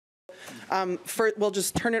We'll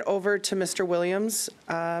just turn it over to Mr. Williams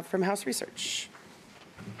from House Research.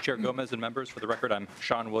 Chair Gomez and members, for the record, I'm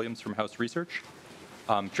Sean Williams from House Research.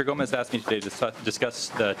 Chair Gomez asked me today to discuss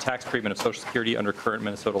the tax treatment of Social Security under current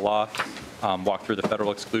Minnesota law, walk through the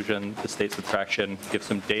federal exclusion, the state subtraction, give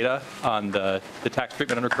some data on the tax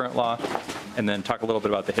treatment under current law, and then talk a little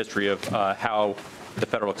bit about the history of how the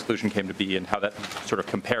federal exclusion came to be and how that sort of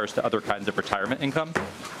compares to other kinds of retirement income.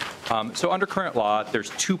 So under current law, there's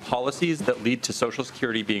two policies that lead to Social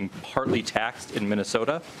Security being partly taxed in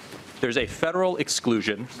Minnesota. There's a federal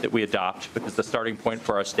exclusion that we adopt because the starting point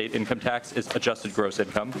for our state income tax is adjusted gross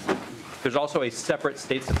income. There's also a separate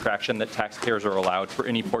state subtraction that taxpayers are allowed for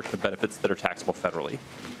any portion of benefits that are taxable federally.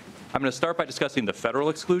 I'm going to start by discussing the federal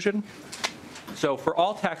exclusion. So for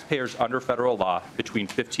all taxpayers under federal law, between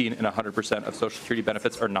 15 and 100% of Social Security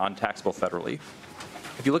benefits are non-taxable federally.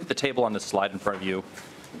 If you look at the table on this slide in front of you,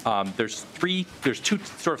 there's two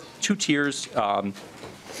tiers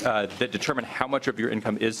that determine how much of your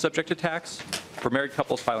income is subject to tax. For married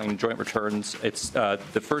couples filing joint returns, it's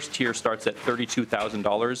the first tier starts at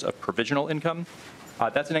 $32,000 of provisional income.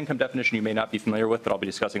 That's an income definition you may not be familiar with, but I'll be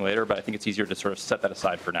discussing later, but I think it's easier to sort of set that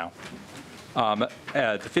aside for now.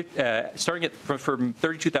 Starting from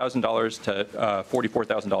 $32,000 to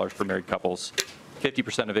 $44,000 for married couples,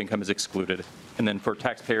 50% of income is excluded. And then for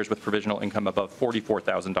taxpayers with provisional income above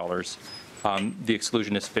 $44,000, the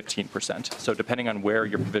exclusion is 15%. So depending on where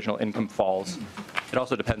your provisional income falls, it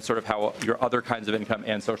also depends sort of how your other kinds of income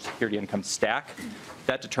and Social Security income stack.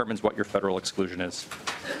 That determines what your federal exclusion is.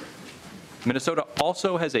 Minnesota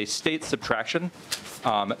also has a state subtraction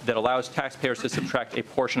that allows taxpayers to subtract a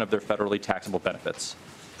portion of their federally taxable benefits.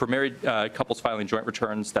 For married couples filing joint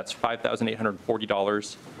returns, that's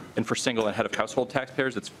 $5,840. And for single and head of household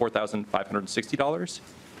taxpayers, it's $4,560.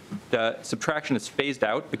 The subtraction is phased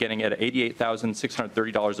out, beginning at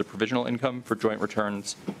 $88,630 of provisional income for joint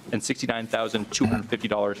returns and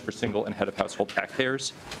 $69,250 for single and head of household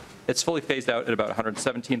taxpayers. It's fully phased out at about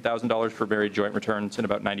 $117,000 for married joint returns and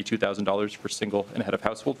about $92,000 for single and head of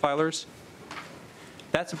household filers.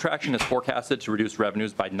 That subtraction is forecasted to reduce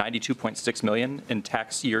revenues by $92.6 million in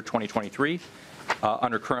tax year 2023.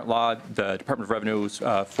 Under current law, the Department of Revenue's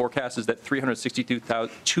forecast is that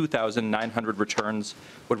 362,900 returns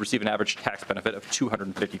would receive an average tax benefit of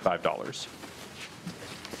 $255.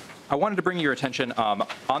 I wanted to bring your attention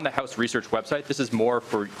on the House Research website. This is more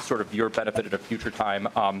for sort of your benefit at a future time.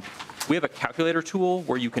 We have a calculator tool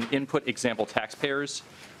where you can input example taxpayers,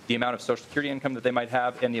 the amount of Social Security income that they might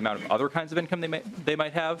have, and the amount of other kinds of income they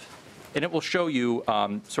might have. And it will show you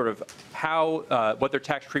sort of how what their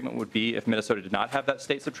tax treatment would be if Minnesota did not have that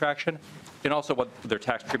state subtraction, and also what their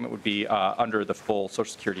tax treatment would be under the full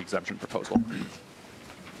Social Security exemption proposal.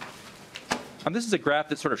 This is a graph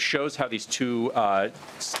that sort of shows how these two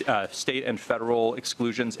state and federal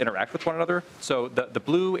exclusions interact with one another. So the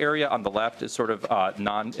blue area on the left is sort of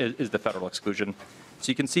is the federal exclusion. So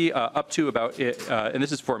you can see up to about, and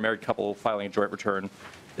this is for a married couple filing a joint return,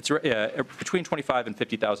 it's between $25,000 and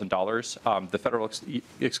 $50,000. The federal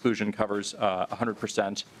exclusion covers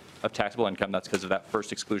 100% of taxable income. That's because of that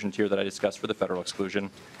first exclusion tier that I discussed for the federal exclusion.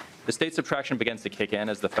 The state subtraction begins to kick in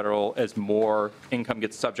as more income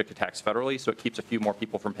gets subject to tax federally, so it keeps a few more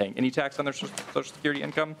people from paying any tax on their Social Security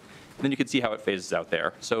income. And then you can see how it phases out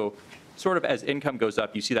there. So sort of as income goes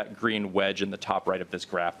up, you see that green wedge in the top right of this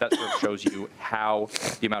graph. That sort of shows you how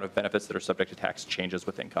the amount of benefits that are subject to tax changes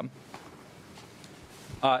with income.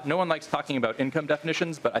 No one likes talking about income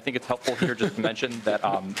definitions, but I think it's helpful here just to mention that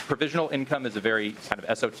provisional income is a very kind of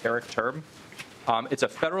esoteric term. It's a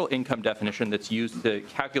federal income definition that's used to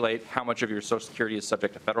calculate how much of your Social Security is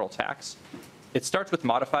subject to federal tax. It starts with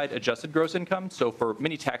modified adjusted gross income. So for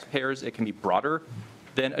many taxpayers, it can be broader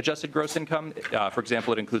than adjusted gross income. For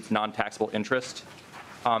example, it includes non-taxable interest.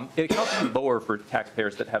 It can also be lower for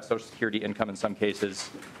taxpayers that have Social Security income in some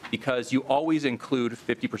cases because you always include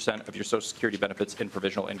 50% of your Social Security benefits in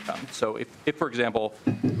provisional income. So if, for example,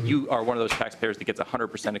 you are one of those taxpayers that gets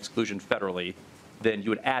 100% exclusion federally, then you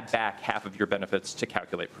would add back half of your benefits to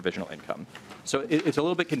calculate provisional income. So it's a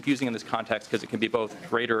little bit confusing in this context because it can be both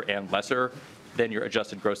greater and lesser than your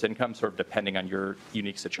adjusted gross income, sort of depending on your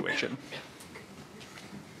unique situation.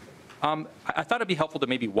 I thought it'd be helpful to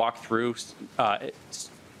maybe walk through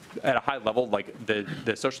at a high level, like the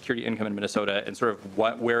Social Security income in Minnesota and sort of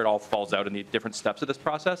where it all falls out in the different steps of this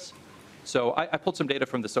process. So I pulled some data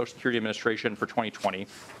from the Social Security Administration for 2020.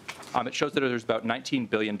 It shows that there's about $19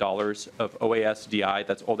 billion of OASDI,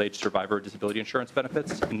 that's old age survivor disability insurance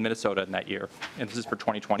benefits, in Minnesota in that year. And this is for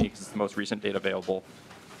 2020 because it's the most recent data available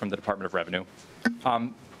from the Department of Revenue.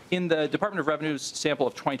 In the Department of Revenue's sample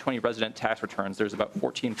of 2020 resident tax returns, there's about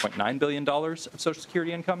 $14.9 billion of Social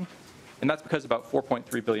Security income. And that's because about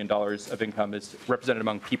 $4.3 billion of income is represented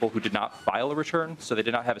among people who did not file a return. So they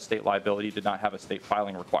did not have a state liability, did not have a state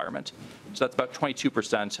filing requirement. So that's about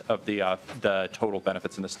 22% of the total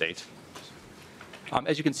benefits in the state.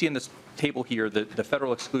 As you can see in this table here, the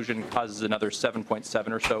federal exclusion causes another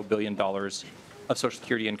 $7.7 or so billion of Social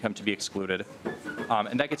Security income to be excluded.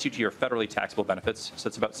 And that gets you to your federally taxable benefits. So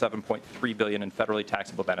it's about $7.3 billion in federally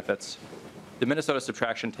taxable benefits. The Minnesota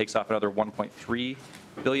subtraction takes off another $1.3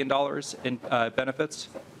 billion in benefits.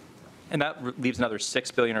 And that leaves another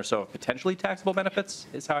 $6 billion or so of potentially taxable benefits,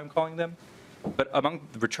 is how I'm calling them. But among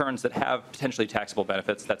the returns that have potentially taxable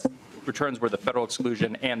benefits, that's returns where the federal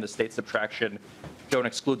exclusion and the state subtraction don't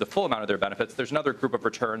exclude the full amount of their benefits. There's another group of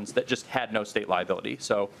returns that just had no state liability.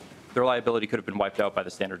 So their liability could have been wiped out by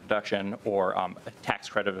the standard deduction or a tax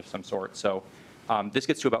credit of some sort. So this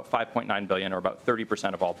gets to about $5.9 billion, or about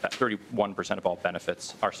 31% of all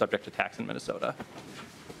benefits are subject to tax in Minnesota.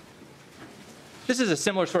 This is a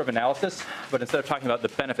similar sort of analysis, but instead of talking about the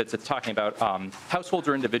benefits, it's talking about households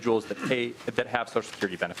or individuals that have Social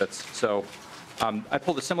Security benefits. So I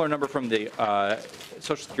pulled a similar number from the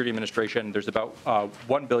Social Security Administration. There's about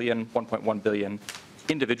 1.1 billion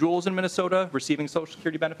individuals in Minnesota receiving Social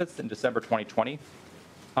Security benefits in December 2020.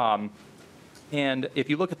 And if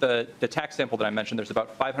you look at the tax sample that I mentioned, there's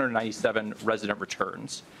about 597 resident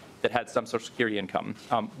returns that had some Social Security income.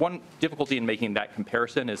 One difficulty in making that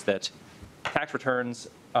comparison is that tax returns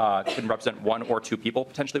can represent one or two people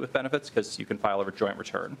potentially with benefits, because you can file a joint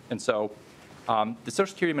return. And so the Social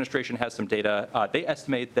Security Administration has some data. They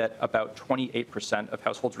estimate that about 28% of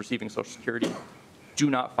households receiving Social Security do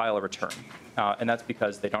not file a return. And that's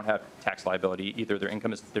because they don't have tax liability. Either their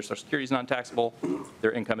Social Security is non-taxable,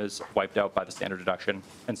 their income is wiped out by the standard deduction.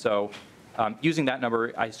 And so using that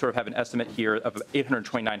number, I sort of have an estimate here of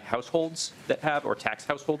 829 households that have, or tax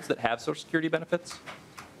households that have Social Security benefits.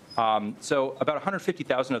 So about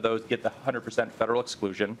 150,000 of those get the 100% federal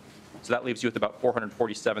exclusion. So that leaves you with about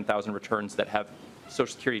 447,000 returns that have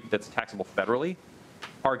Social Security that's taxable federally.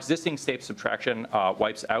 Our existing state subtraction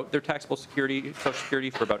wipes out their taxable Social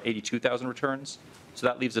Security for about 82,000 returns. So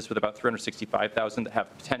that leaves us with about 365,000 that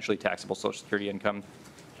have potentially taxable Social Security income.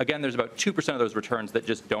 Again, there's about 2% of those returns that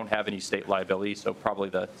just don't have any state liability, so probably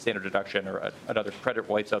the standard deduction or another credit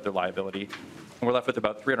wipes out their liability. And we're left with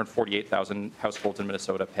about 348,000 households in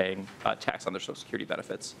Minnesota paying tax on their Social Security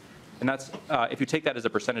benefits. And that's, if you take that as a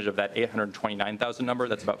percentage of that 829,000 number,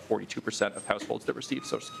 that's about 42% of households that receive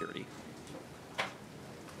Social Security.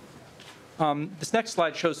 This next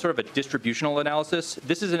slide shows sort of a distributional analysis.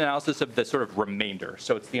 This is an analysis of the sort of remainder.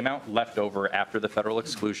 So it's the amount left over after the federal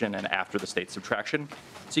exclusion and after the state subtraction.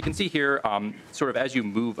 So you can see here, sort of as you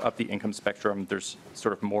move up the income spectrum, there's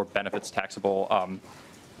sort of more benefits taxable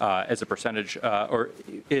as a percentage,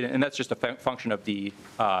 and that's just a function of the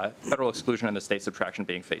federal exclusion and the state subtraction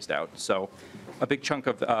being phased out. So a big chunk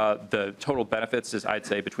of the total benefits is, I'd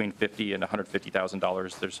say, between $50,000 and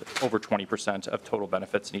 $150,000. There's over 20% of total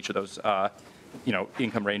benefits in each of those,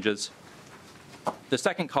 income ranges. The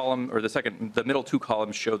second column, or the middle two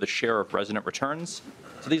columns, show the share of resident returns.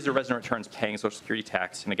 So these are resident returns paying Social Security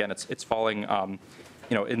tax, and again, it's falling,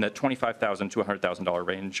 in the $25,000 to $100,000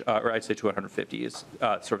 range, or I'd say to $150,000 is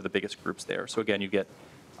sort of the biggest groups there. So again, you get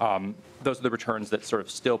those are the returns that sort of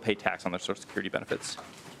still pay tax on their Social Security benefits.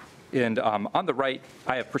 And on the right,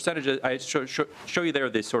 I have percentages. I show you there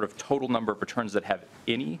the sort of total number of returns that have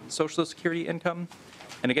any Social Security income.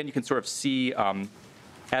 And again, you can sort of see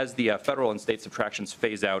as the federal and state subtractions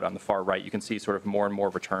phase out on the far right, you can see sort of more and more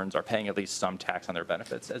returns are paying at least some tax on their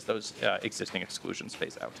benefits as those existing exclusions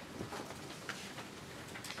phase out.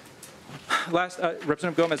 Last,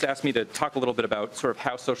 Representative Gomez asked me to talk a little bit about sort of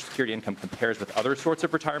how Social Security income compares with other sorts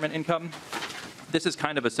of retirement income. This is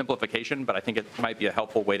kind of a simplification, but I think it might be a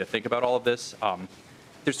helpful way to think about all of this.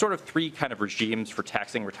 There's sort of three kind of regimes for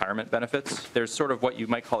taxing retirement benefits. There's sort of what you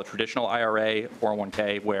might call a traditional IRA,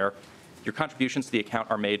 401k, where your contributions to the account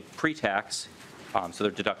are made pre-tax, so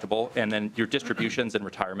they're deductible, and then your distributions in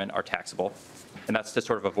retirement are taxable. And that's to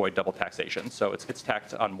sort of avoid double taxation. So it's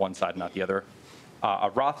taxed on one side, not the other.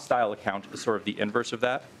 A Roth-style account is sort of the inverse of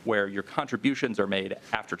that, where your contributions are made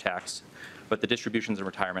after tax, but the distributions in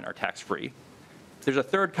retirement are tax-free. There's a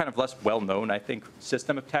third kind of less well-known, I think,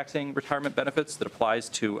 system of taxing retirement benefits that applies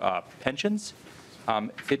to pensions.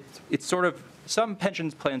 It's sort of, some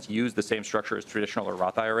pensions plans use the same structure as traditional or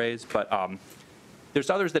Roth IRAs, but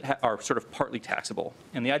there's others that are sort of partly taxable.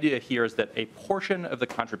 And the idea here is that a portion of the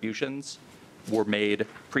contributions were made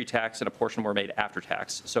pre-tax and a portion were made after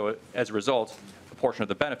tax. So as a result, a portion of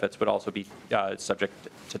the benefits would also be subject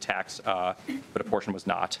to tax, but a portion was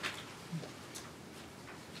not.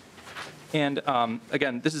 And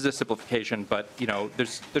again, this is a simplification, but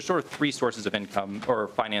there's sort of three sources of income or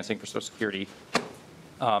financing for Social Security.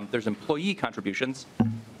 There's employee contributions,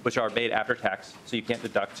 which are made after tax, so you can't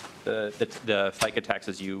deduct the FICA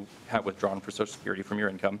taxes you have withdrawn for Social Security from your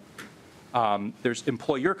income. There's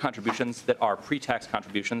employer contributions that are pre-tax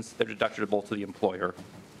contributions that are deductible to the employer.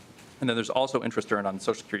 And then there's also interest earned on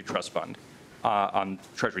Social Security Trust Fund on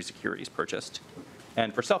Treasury securities purchased.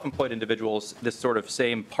 And for self-employed individuals, this sort of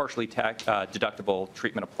same partially deductible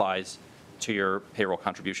treatment applies to your payroll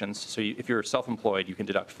contributions. So if you're self-employed, you can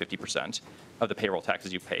deduct 50% of the payroll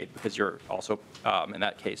taxes you paid because you're also, in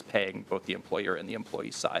that case, paying both the employer and the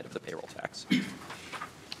employee side of the payroll tax.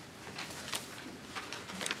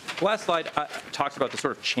 The last slide talks about the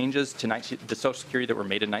sort of changes to the Social Security that were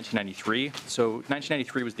made in 1993. So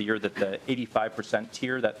 1993 was the year that the 85%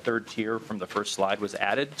 tier, that third tier from the first slide, was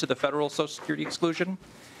added to the federal Social Security exclusion.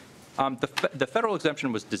 The federal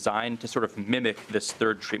exemption was designed to sort of mimic this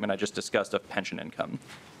third treatment I just discussed of pension income,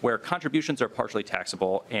 where contributions are partially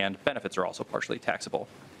taxable and benefits are also partially taxable.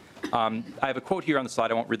 I have a quote here on the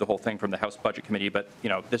slide. I won't read the whole thing from the House Budget Committee, but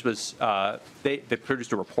this was they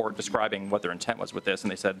produced a report describing what their intent was with this,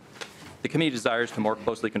 and they said the committee desires to more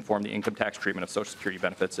closely conform the income tax treatment of Social Security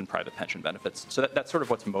benefits and private pension benefits. So that's sort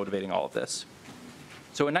of what's motivating all of this.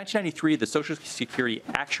 So in 1993, the Social Security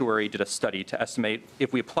actuary did a study to estimate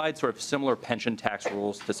if we applied sort of similar pension tax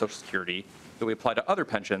rules to Social Security that we apply to other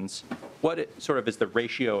pensions, what sort of is the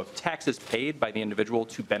ratio of taxes paid by the individual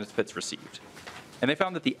to benefits received. And they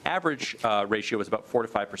found that the average ratio was about 4 to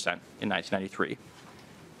 5% in 1993.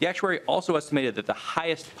 The actuary also estimated that the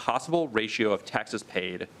highest possible ratio of taxes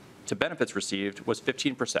paid to benefits received was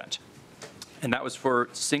 15%. And that was for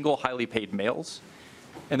single highly paid males.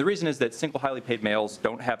 And the reason is that single highly paid males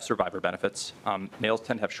don't have survivor benefits. Males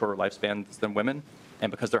tend to have shorter lifespans than women. And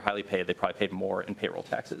because they're highly paid, they probably paid more in payroll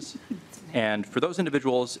taxes. And for those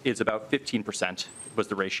individuals, it's about 15% was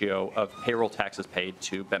the ratio of payroll taxes paid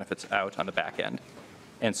to benefits out on the back end.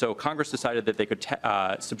 And so Congress decided that they could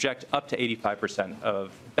subject up to 85%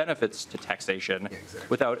 of benefits to taxation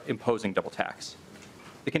without imposing double tax.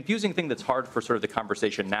 The confusing thing that's hard for sort of the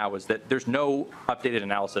conversation now is that there's no updated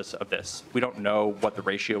analysis of this. We don't know what the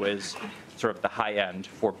ratio is, sort of the high end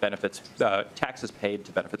for benefits, taxes paid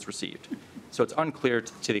to benefits received. So it's unclear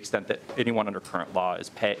to the extent that anyone under current law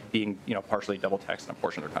is being partially double taxed on a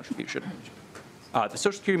portion of their contribution. The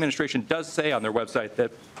Social Security Administration does say on their website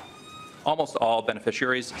that almost all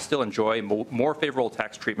beneficiaries still enjoy more favorable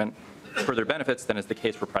tax treatment for their benefits than is the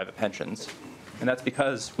case for private pensions. And that's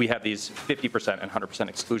because we have these 50% and 100%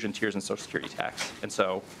 exclusion tiers in Social Security tax. And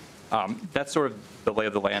so that's sort of the lay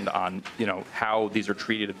of the land on how these are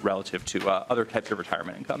treated relative to other types of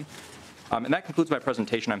retirement income. And that concludes my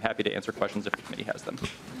presentation. I'm happy to answer questions if the committee has them.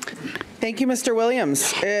 Thank you, Mr.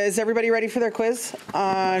 Williams. Is everybody ready for their quiz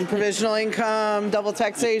on provisional income, double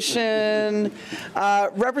taxation?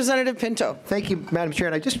 Representative Pinto. Thank you, Madam Chair.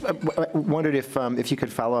 And I just wondered if you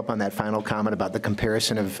could follow up on that final comment about the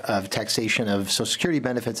comparison of taxation of Social Security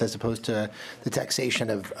benefits as opposed to the taxation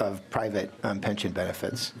of private pension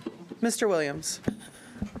benefits. Mr. Williams.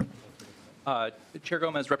 Chair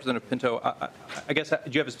Gomez, Representative Pinto, I guess, do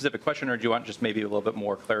you have a specific question or do you want just maybe a little bit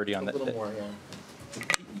more clarity on that? A little more,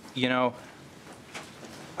 yeah.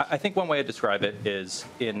 I think one way to describe it is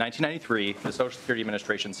in 1993, the Social Security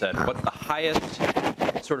Administration said, what's the highest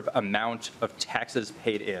sort of amount of taxes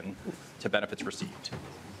paid in to benefits received?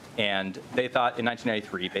 And they thought in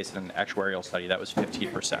 1993, based on an actuarial study, that was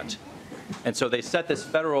 15%. And so they set this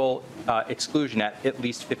federal exclusion at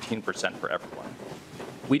least 15% for everyone.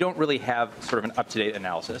 We don't really have sort of an up-to-date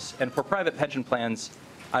analysis. And for private pension plans,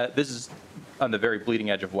 this is on the very bleeding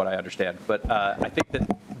edge of what I understand. But I think that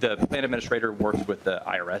the plan administrator works with the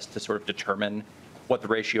IRS to sort of determine what the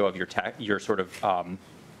ratio of your sort of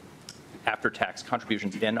after-tax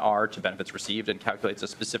contributions in are to benefits received and calculates a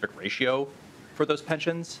specific ratio for those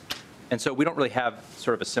pensions. And so we don't really have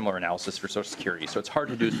sort of a similar analysis for Social Security. So it's hard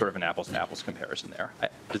to do sort of an apples-to-apples comparison there.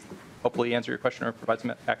 Hopefully answer your question or provide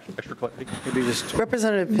some extra clarity. Maybe just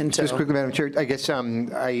Representative Pinto. Just quickly, Madam Chair, I guess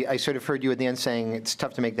I sort of heard you at the end saying it's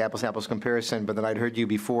tough to make the apples-to-apples comparison, but then I'd heard you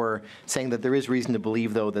before saying that there is reason to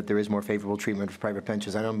believe, though, that there is more favorable treatment for private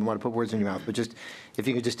pensions. I don't want to put words in your mouth, but just if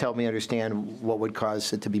you could just help me understand what would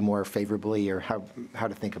cause it to be more favorably or how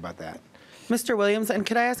to think about that. Mr. Williams, and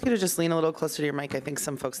could I ask you to just lean a little closer to your mic? I think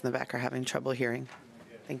some folks in the back are having trouble hearing.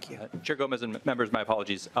 Thank you. Chair Gomez and members, my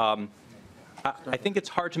apologies. I think it's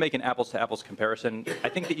hard to make an apples-to-apples comparison. I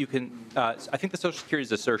think that you can. I think the Social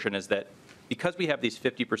Security's assertion is that because we have these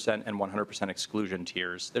 50% and 100% exclusion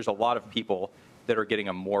tiers, there's a lot of people that are getting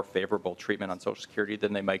a more favorable treatment on Social Security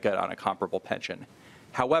than they might get on a comparable pension.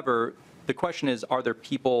 However, the question is, are there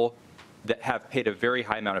people that have paid a very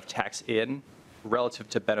high amount of tax in relative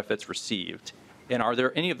to benefits received? And are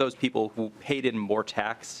there any of those people who paid in more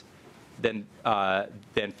tax than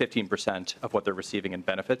 15% of what they're receiving in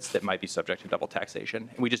benefits that might be subject to double taxation?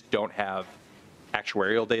 And we just don't have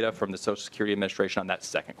actuarial data from the Social Security Administration on that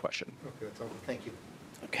second question. Okay, that's all. Thank you.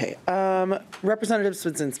 Okay. Representative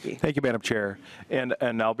Swedzinski. Thank you, Madam Chair, and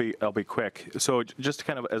I'll be quick. So just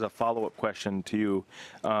kind of as a follow-up question to you,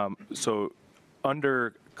 so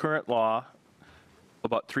under current law,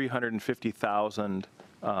 about 350,000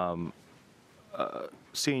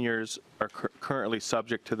 seniors are currently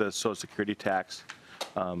subject to the Social Security tax,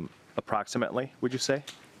 approximately, would you say?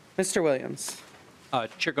 Mr. Williams.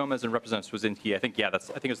 Chair Gomez and Representative Swedzinski, I think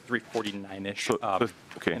it's 349-ish. So,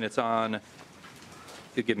 okay. And it's on,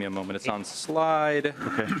 give me a moment, it's on slide.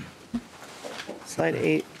 Okay. Slide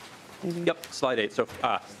 8. Maybe. Yep, slide 8. So,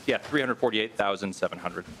 yeah,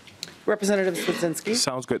 348,700. Representative Swedzinski.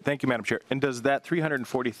 Sounds good. Thank you, Madam Chair. And does that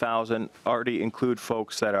 340,000 already include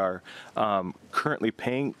folks that are currently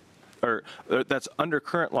paying, or that's under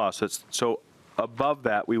current law? So above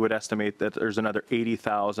that, we would estimate that there's another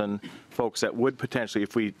 80,000 folks that would potentially,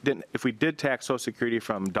 if we did tax Social Security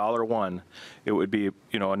from $1, it would be,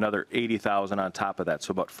 another 80,000 on top of that.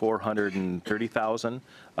 So about 430,000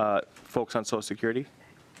 folks on Social Security.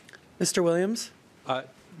 Mr. Williams.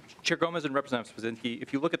 Chair Gomez and Representative Swedzinski,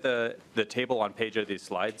 if you look at the table on page of these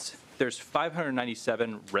slides, there's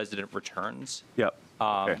 597 resident returns. Yep.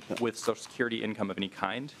 Okay. With Social Security income of any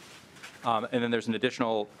kind. And then there's an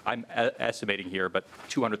additional, I'm estimating here, but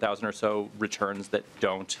 200,000 or so returns that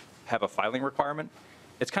don't have a filing requirement.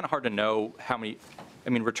 It's kind of hard to know how many,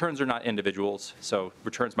 returns are not individuals, so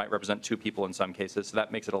returns might represent two people in some cases, so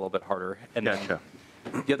that makes it a little bit harder. And Gotcha.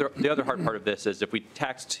 the other hard part of this is if we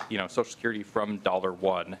taxed, Social Security from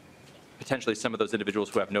 $1, potentially some of those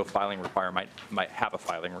individuals who have no filing requirement might have a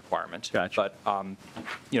filing requirement. Gotcha. But,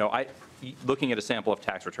 looking at a sample of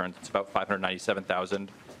tax returns, it's about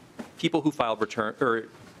 597,000. People who filed returns,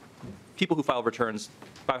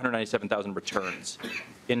 597,000 returns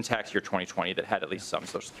in tax year 2020 that had at least some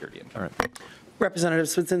Social Security income. All right. Representative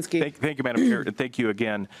Swedzinski. Thank you, Madam Chair, and thank you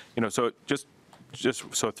again. So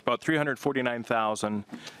so it's about 349,000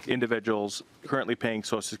 individuals currently paying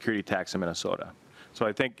Social Security tax in Minnesota. So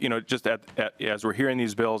I think, just as we're hearing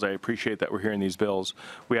these bills, I appreciate that we're hearing these bills,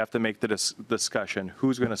 we have to make the discussion,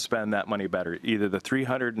 who's going to spend that money better? Either the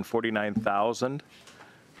 349,000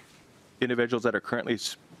 individuals that are currently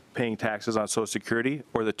paying taxes on Social Security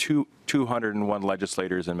or the 201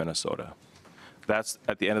 legislators in Minnesota. That's,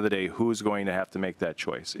 at the end of the day, who's going to have to make that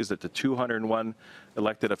choice? Is it the 201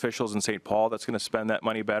 elected officials in St. Paul that's going to spend that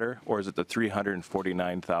money better, or is it the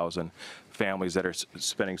 349,000 families that are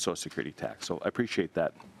spending Social Security tax? So I appreciate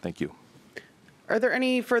that. Thank you. Are there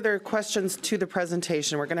any further questions to the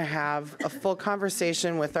presentation? We're going to have a full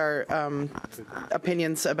conversation with our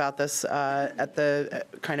opinions about this at the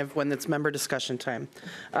kind of when it's member discussion time.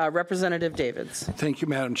 Representative Davids. Thank you,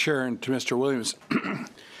 Madam Chair, and to Mr. Williams.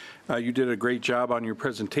 You did a great job on your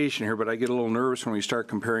presentation here, but I get a little nervous when we start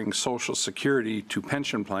comparing Social Security to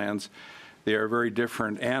pension plans. They are very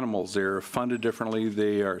different animals. They're funded differently.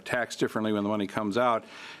 They are taxed differently when the money comes out.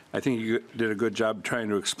 I think you did a good job trying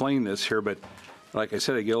to explain this here, but like I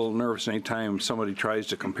said, I get a little nervous anytime somebody tries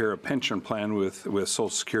to compare a pension plan with Social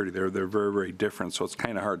Security. They're very, very different, so it's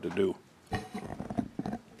kind of hard to do.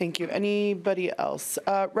 Thank you. Anybody else?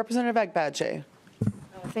 Representative Agbaje.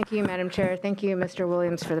 Thank you, Madam Chair. Thank you, Mr.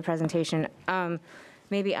 Williams, for the presentation.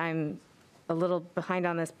 Maybe I'm a little behind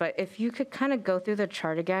on this, but if you could kind of go through the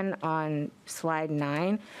chart again on slide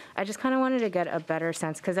 9, I just kind of wanted to get a better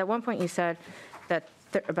sense, because at one point you said that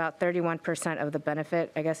about 31% of the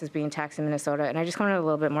benefit, I guess, is being taxed in Minnesota, and I just wanted a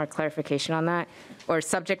little bit more clarification on that, or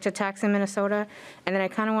subject to tax in Minnesota. And then I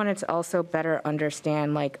kind of wanted to also better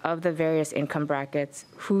understand, like, of the various income brackets,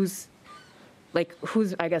 who's,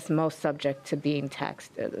 I guess, most subject to being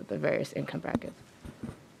taxed, the various income brackets.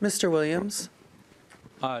 Mr. Williams.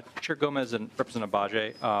 Chair Gomez and Representative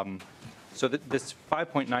Bajay, so this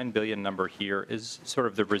 5.9 billion number here is sort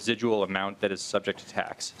of the residual amount that is subject to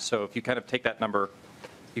tax. So if you kind of take that number,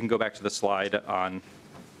 you can go back to the slide on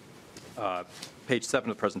page 7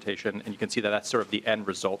 of the presentation, and you can see that that's sort of the end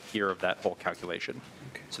result here of that whole calculation.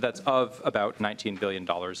 Okay. So that's of about $19 billion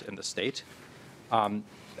in the state.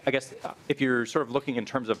 I guess if you're sort of looking in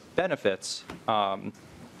terms of benefits,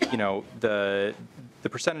 the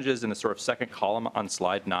percentages in the sort of second column on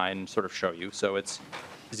slide 9 sort of show you. So it's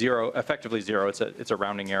effectively zero. It's a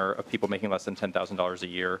rounding error of people making less than $10,000 a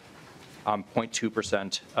year.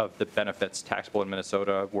 0.2% of the benefits taxable in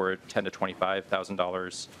Minnesota were $10,000 to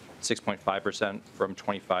 $25,000, 6.5% from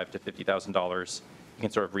 $25,000 to $50,000. You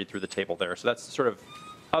can sort of read through the table there. So that's sort of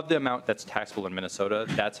the amount that's taxable in Minnesota,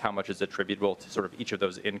 that's how much is attributable to sort of each of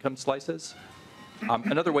those income slices.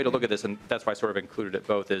 Another way to look at this, and that's why I sort of included it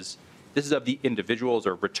both, is this is of the individuals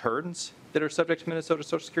or returns that are subject to Minnesota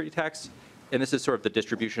Social Security tax, and this is sort of the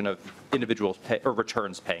distribution of individuals or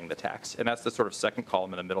returns paying the tax, and that's the sort of second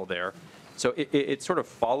column in the middle there. So it sort of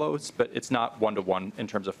follows, but it's not one-to-one in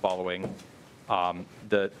terms of following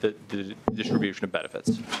the distribution of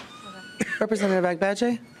benefits. Representative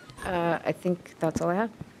Agbaje? I think that's all I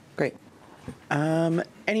have. Great.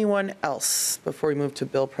 Anyone else before we move to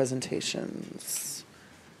bill presentations?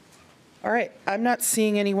 All right, I'm not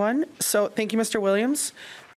seeing anyone, so thank you, Mr. Williams.